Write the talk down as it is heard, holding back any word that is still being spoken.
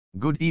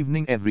Good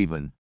evening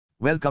everyone.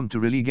 Welcome to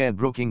Religare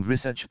Broking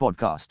Research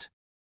Podcast.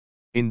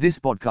 In this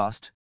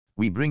podcast,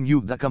 we bring you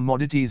the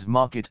commodities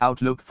market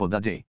outlook for the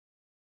day.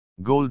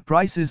 Gold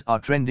prices are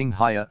trending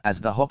higher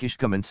as the hawkish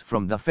comments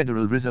from the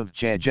Federal Reserve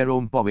Chair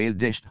Jerome Powell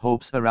dashed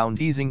hopes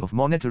around easing of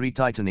monetary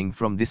tightening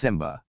from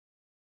December.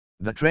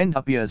 The trend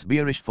appears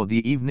bearish for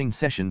the evening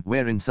session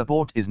wherein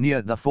support is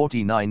near the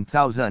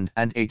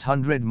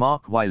 49,800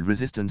 mark while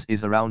resistance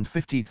is around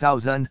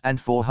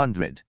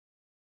 50,400.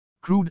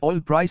 Crude oil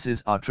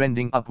prices are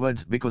trending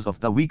upwards because of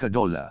the weaker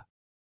dollar.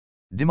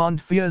 Demand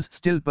fears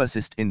still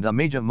persist in the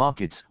major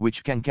markets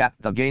which can cap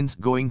the gains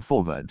going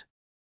forward.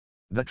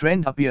 The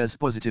trend appears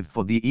positive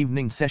for the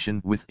evening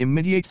session with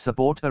immediate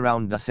support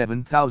around the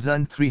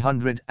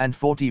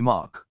 7,340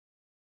 mark.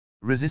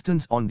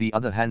 Resistance on the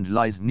other hand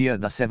lies near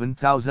the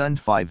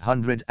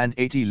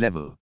 7,580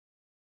 level.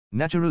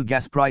 Natural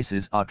gas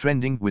prices are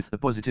trending with a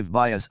positive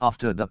bias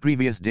after the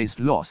previous day's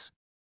loss.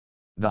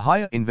 The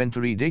higher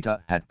inventory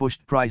data had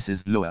pushed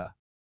prices lower.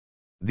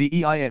 The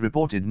EIA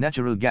reported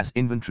natural gas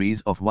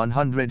inventories of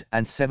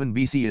 107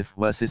 BCF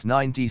versus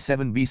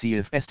 97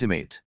 BCF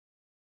estimate.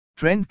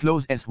 Trend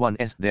close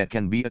S1S. There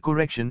can be a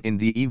correction in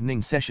the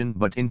evening session,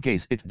 but in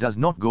case it does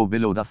not go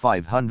below the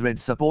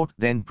 500 support,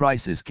 then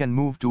prices can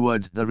move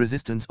towards the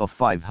resistance of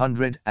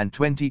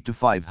 520 to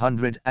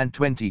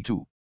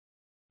 522.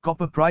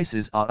 Copper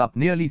prices are up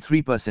nearly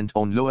 3%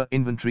 on lower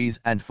inventories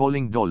and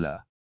falling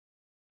dollar.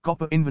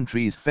 Copper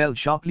inventories fell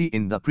sharply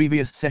in the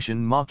previous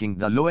session, marking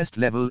the lowest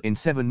level in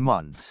 7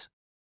 months.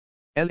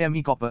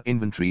 LME copper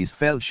inventories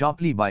fell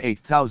sharply by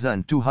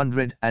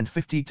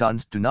 8,250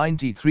 tons to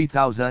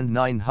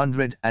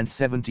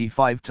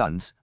 93,975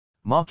 tons,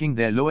 marking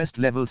their lowest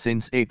level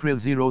since April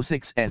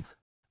 06th,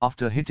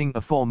 after hitting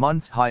a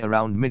 4-month high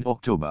around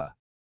mid-October.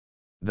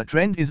 The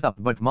trend is up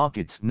but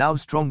markets now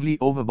strongly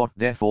overbought,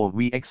 therefore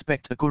we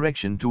expect a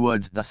correction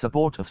towards the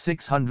support of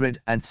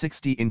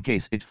 660 in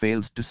case it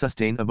fails to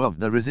sustain above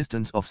the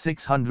resistance of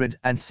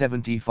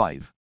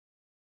 675.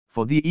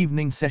 For the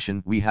evening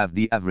session we have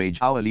the average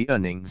hourly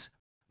earnings,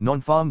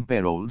 non-farm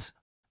payrolls,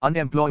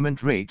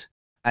 unemployment rate,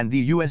 and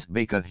the US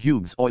Baker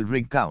Hughes oil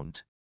rig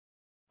count.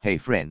 Hey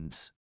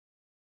friends!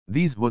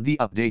 These were the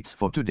updates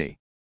for today.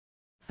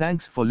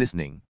 Thanks for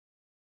listening.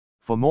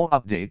 For more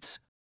updates,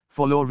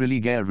 follow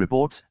Religare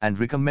reports and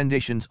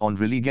recommendations on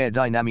Religare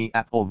Dynami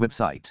app or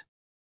website.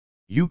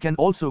 You can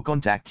also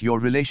contact your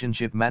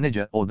relationship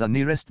manager or the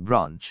nearest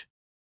branch.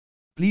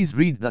 Please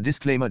read the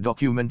disclaimer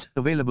document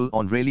available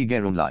on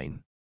Religare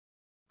Online.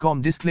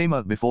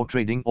 Disclaimer before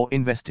trading or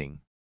investing.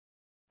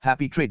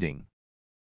 Happy trading.